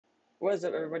What is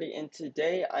up, everybody? And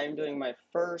today I'm doing my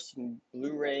first not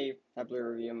Blu-ray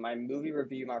review, my movie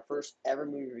review, my first ever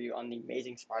movie review on The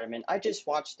Amazing Spider-Man. I just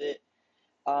watched it.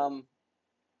 Um,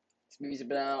 this movie's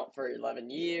been out for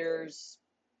 11 years.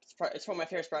 It's one of my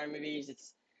favorite Spider-Man movies.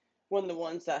 It's one of the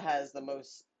ones that has the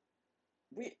most.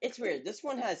 It's weird. This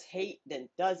one has hate, then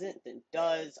doesn't, then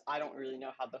does. I don't really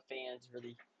know how the fans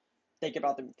really think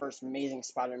about the first Amazing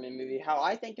Spider-Man movie. How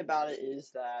I think about it is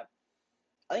that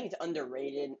I think it's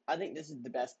underrated. I think this is the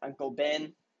best Uncle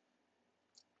Ben.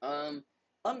 Um,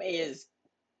 A is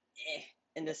eh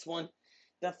in this one.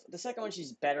 The second one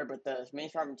she's better, but the main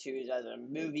Spider-Man 2 is as a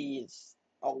movie is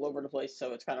all over the place,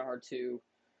 so it's kind of hard to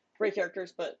rate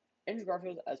characters. But Andrew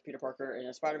Garfield as Peter Parker in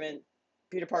a Spider-Man,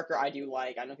 Peter Parker I do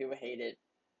like. I know people hate it.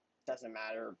 Doesn't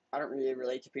matter. I don't really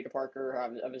relate to Peter Parker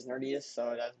of his nerdiness,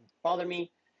 so it doesn't bother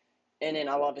me. And then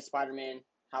I love his Spider-Man,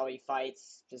 how he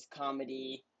fights, just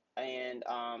comedy, and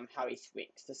how he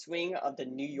swings. The swing of the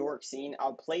New York scene.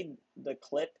 I'll play the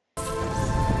clip.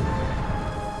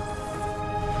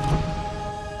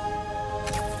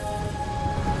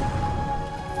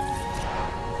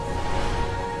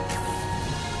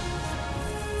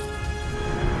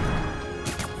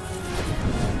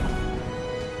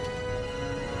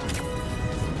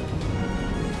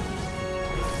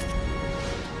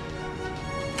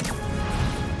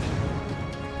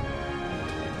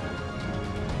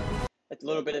 A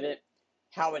little bit of it,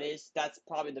 how it is. That's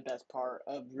probably the best part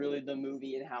of really the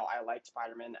movie and how I like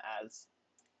Spider-Man as.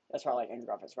 That's why I like Andrew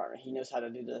Garfield Spider-Man. He knows how to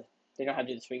do they know how to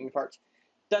do the swinging parts.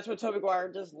 That's what Tobey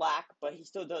Maguire does lack, but he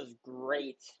still does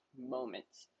great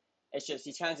moments. It's just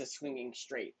he's kind of just swinging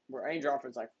straight, where Andrew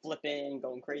Garfield's like flipping,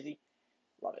 going crazy.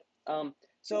 Love it.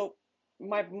 So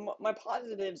my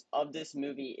positives of this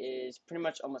movie is pretty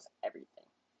much almost everything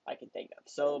I can think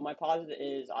of. So my positive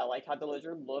is I like how the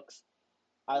lizard looks.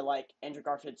 I like Andrew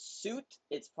Garfield's suit.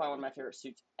 It's probably one of my favorite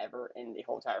suits ever in the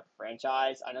whole entire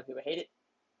franchise. I know people hate it.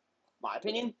 My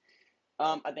opinion.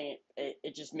 I think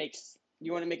it just makes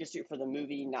you want to make a suit for the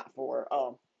movie, not for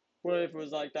what if it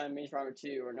was like that in Amazing Spider-Man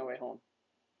 2 or No Way Home.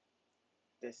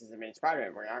 This is Amazing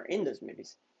Spider-Man. We aren't in those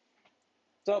movies.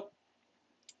 So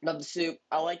love the suit.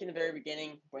 I like in the very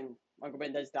beginning when Uncle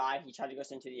Ben does die, he tried to go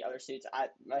into the other suits.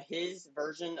 His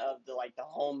version of the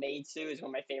homemade suit is one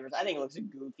of my favorites. I think it looks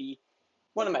goofy.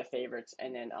 One of my favorites,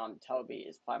 and then Toby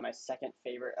is probably my second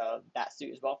favorite of that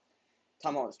suit as well.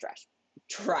 Tom Holland's trash.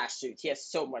 Trash suits. He has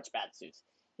so much bad suits.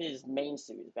 His main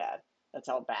suit is bad. That's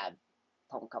how bad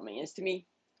Homecoming is to me.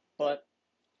 But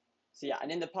so yeah,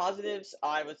 and then the positives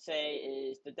I would say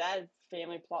is the dad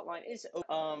family plot line is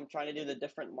trying to do the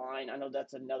different line. I know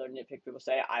that's another nitpick people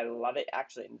say. I love it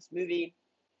actually in this movie.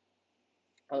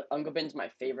 Uncle Ben's my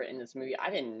favorite in this movie. I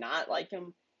did not like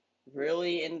him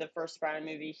really in the first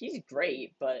Spider-Man movie. He's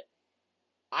great, but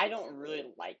I don't really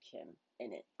like him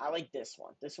in it. I like this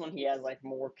one. This one he has like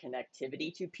more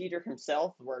connectivity to Peter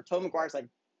himself, where Tobey Maguire's like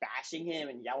bashing him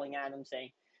and yelling at him, saying,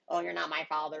 "Oh, you're not my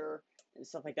father," and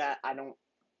stuff like that. I don't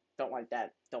like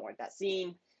that. Don't like that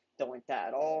scene. Don't like that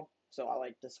at all. So I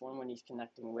like this one when he's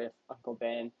connecting with Uncle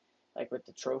Ben, like with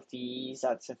the trophies.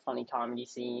 That's a funny comedy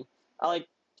scene. I like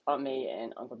Aunt May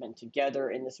and Uncle Ben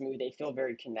together in this movie. They feel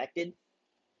very connected.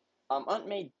 Aunt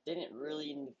May didn't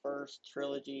really in the first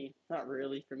trilogy. Not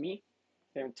really for me.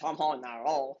 And Tom Holland not at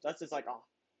all. That's just like a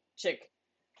chick.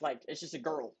 Like it's just a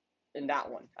girl in that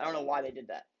one. I don't know why they did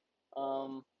that.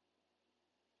 Um,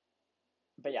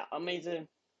 but yeah, amazing.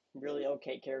 Really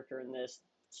okay character in this.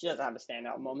 She doesn't have a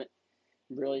standout moment.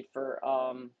 Really for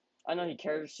I know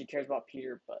she cares about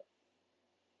Peter, but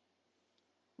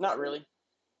not really.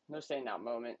 No standout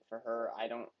moment for her. I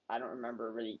don't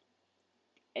remember really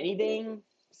anything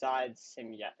besides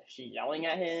him she yelling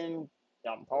at him,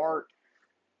 dumb part.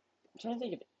 I'm trying to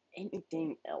think of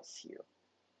anything else here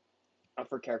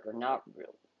for character. Not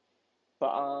really.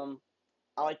 But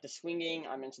I like the swinging.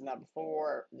 I mentioned that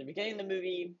before. The beginning of the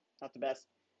movie, not the best,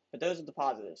 but those are the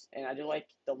positives. And I do like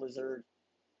the lizard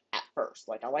at first.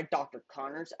 Like I like Dr.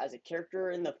 Connors as a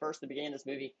character in the beginning of this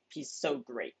movie. He's so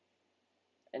great.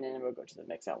 And then we'll go to the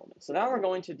mix elements. So now we're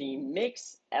going to the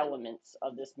mix elements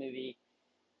of this movie,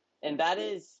 and that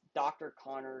is Dr.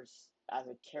 Connors as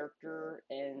a character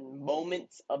and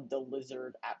moments of the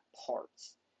lizard at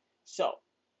parts. So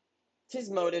his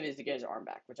motive is to get his arm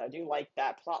back, which I do like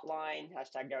that plot line.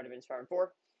 Hashtag I would have been Spider-Man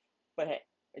 4. But hey,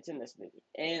 it's in this movie.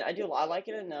 And I like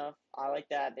it enough. I like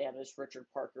that they have this Richard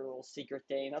Parker little secret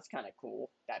thing. That's kind of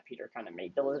cool that Peter kind of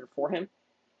made the lizard for him.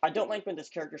 I don't like when this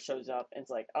character shows up and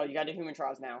it's like, oh, you got to do human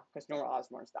trials now because Norman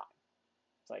Osborn's dying.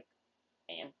 It's like,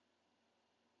 and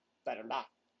let him die.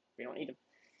 We don't need him.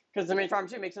 Because the main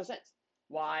Spider-Man 2 makes no sense.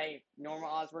 why Norman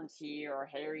Osborn's here or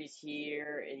Harry's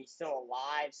here and he's still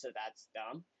alive, so that's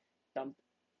dumb. Dumb,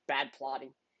 bad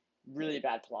plotting. Really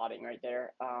bad plotting right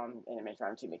there. And it makes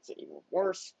round two makes it even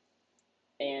worse.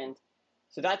 And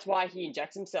so that's why he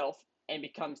injects himself and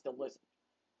becomes the lizard.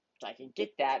 Which I can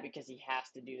get that because he has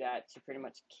to do that to pretty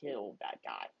much kill that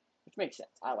guy. Which makes sense.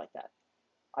 I like that.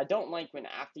 I don't like when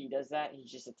after he does that,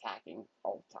 he's just attacking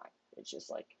all the time. It's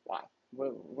just like, why?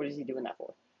 What is he doing that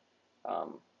for?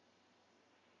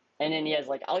 And then he has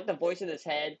like, I like the voice in his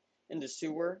head in the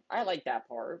sewer. I like that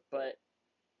part, but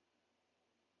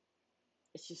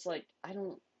it's just like I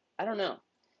don't know.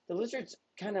 The lizard's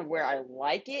kind of where I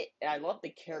like it, and I love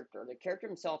the character. The character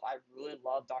himself, I really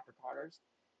love Dr. Connors.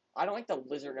 I don't like the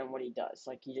lizard and what he does.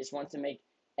 Like he just wants to make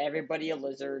everybody a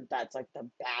lizard. That's like the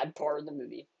bad part of the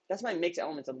movie. That's my mixed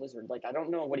elements of lizard. Like I don't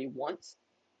know what he wants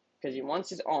because he wants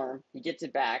his arm. He gets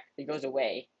it back. It goes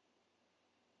away.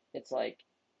 It's like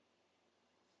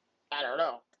I don't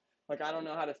know. Like I don't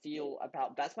know how to feel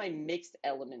about. That's my mixed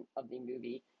element of the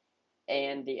movie,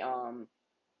 and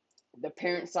the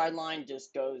parent sideline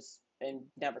just goes and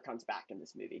never comes back in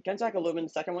this movie. It comes back a little bit in the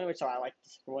second one, which I like the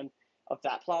second one of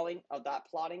that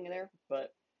plotting there,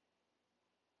 but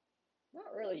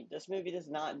not really. This movie does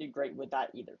not do great with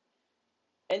that either.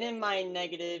 And then my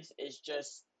negatives is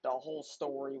just the whole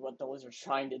story, what the lizard's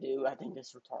trying to do. I think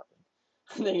it's retarded.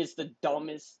 I think it's the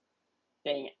dumbest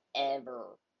thing ever.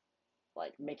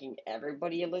 Like making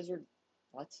everybody a lizard.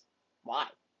 What? Why?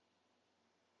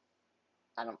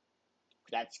 I don't.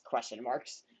 That's question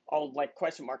marks. All like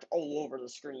question marks all over the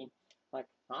screen. Like,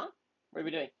 huh? What are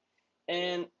we doing?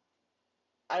 And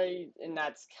and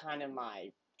that's kind of my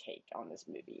take on this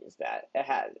movie is that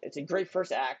it's a great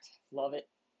first act. Love it.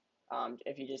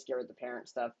 If you just get rid of the parent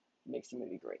stuff, it makes the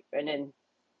movie great. And then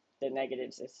the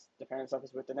negatives is the parent stuff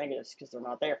is with the negatives because they're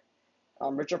not there.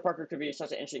 Richard Parker could be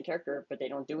such an interesting character, but they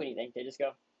don't do anything. They just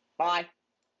go, bye,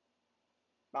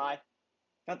 bye,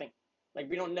 nothing. Like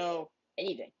we don't know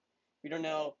anything. We don't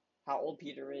know how old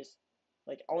Peter is.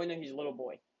 Like all we know, he's a little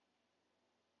boy.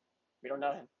 We don't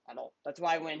know him at all. That's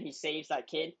why when he saves that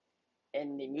kid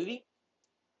in the movie,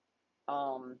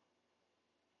 um,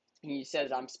 he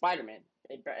says, "I'm Spider-Man."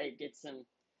 It gets him.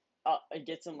 It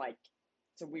gets him like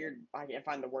it's a weird. I can't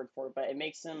find the word for it, but it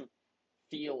makes him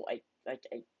feel like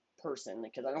a person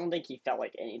because I don't think he felt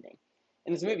like anything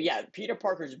in this movie. Yeah, Peter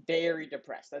Parker's very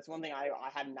depressed. That's one thing I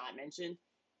have not mentioned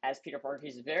as Peter Parker.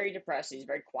 He's very depressed. He's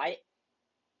very quiet.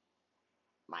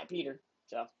 My Peter.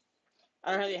 So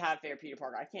I don't really have a favorite Peter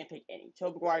Parker. I can't pick any.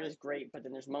 Tobey Maguire is great, but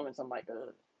then there's moments I'm like,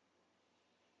 ugh.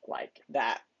 Like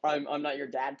that. I'm not your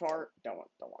dad part. Don't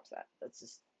watch that. That's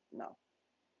just no.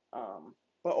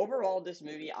 But overall, this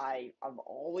movie I've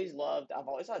always loved. I've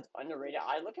always thought it's underrated.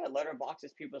 I look at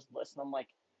Letterboxd's people's list and I'm like,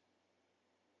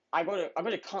 I go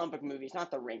to comic book movies,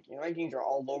 not the ranking. The rankings are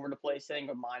all over the place. Setting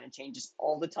of mine and changes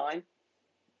all the time.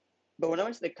 But when I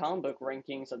went to the comic book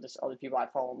rankings of this other people I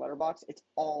follow on Letterboxd, it's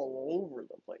all over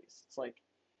the place. It's like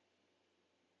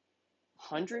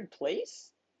 100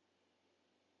 place.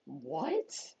 What?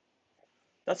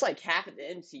 That's like half of the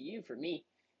MCU for me.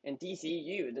 And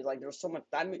DCU, there's so much.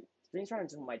 That Green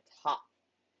Lantern's in my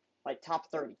top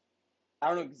 30. I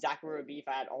don't know exactly where it would be if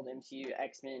I had all the MCU,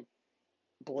 X Men,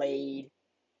 Blade,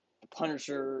 the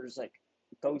Punishers, like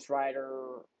Ghost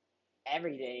Rider,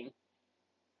 everything.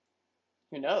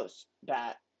 Who knows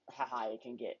that how high it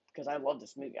can get? Because I love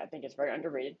this movie. I think it's very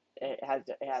underrated. It has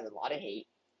a lot of hate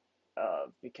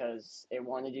because it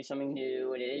wanted to do something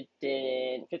new and it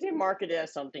didn't. Because they marketed it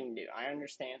as something new. I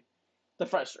understand the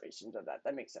frustrations of that.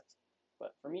 That makes sense.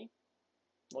 But for me,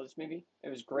 love this movie. It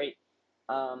was great.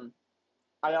 Um,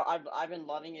 I've been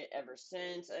loving it ever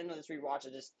since. I know this rewatch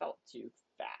it just felt too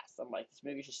fast. I'm like this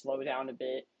movie should slow down a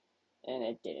bit, and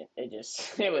it didn't. It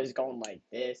just it was going like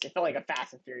this. It felt like a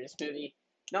Fast and Furious movie,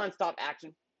 non-stop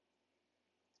action.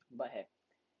 But hey,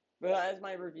 but as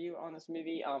my review on this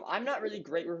movie, I'm not really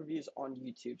great with reviews on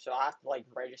YouTube, so I have to like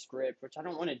write a script, which I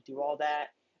don't want to do all that.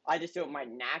 I just do it my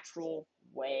natural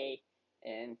way,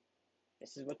 and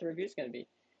this is what the review is going to be.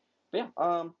 But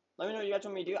yeah, let me know what you guys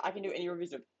want me to do. I can do any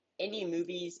reviews of any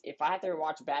movies. If I have to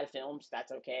watch bad films,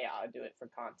 that's okay. I'll do it for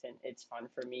content. It's fun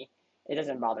for me. It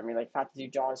doesn't bother me. Like if I have to do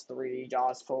Jaws 3,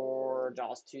 Jaws 4,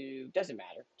 Jaws 2, doesn't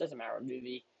matter. Doesn't matter what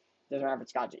movie. Doesn't matter if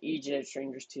it's got to Egypt,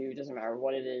 Strangers 2, doesn't matter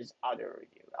what it is, I'll do a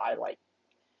review. I like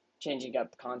changing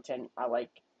up content. I like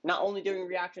not only doing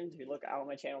reactions. If you look out on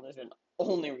my channel, there's been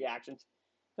only reactions.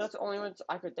 That's the only ones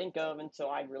I could think of until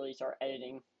I really start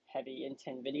editing heavy,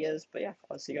 intense videos. But yeah,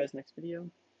 I'll see you guys next video.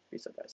 Peace out, guys.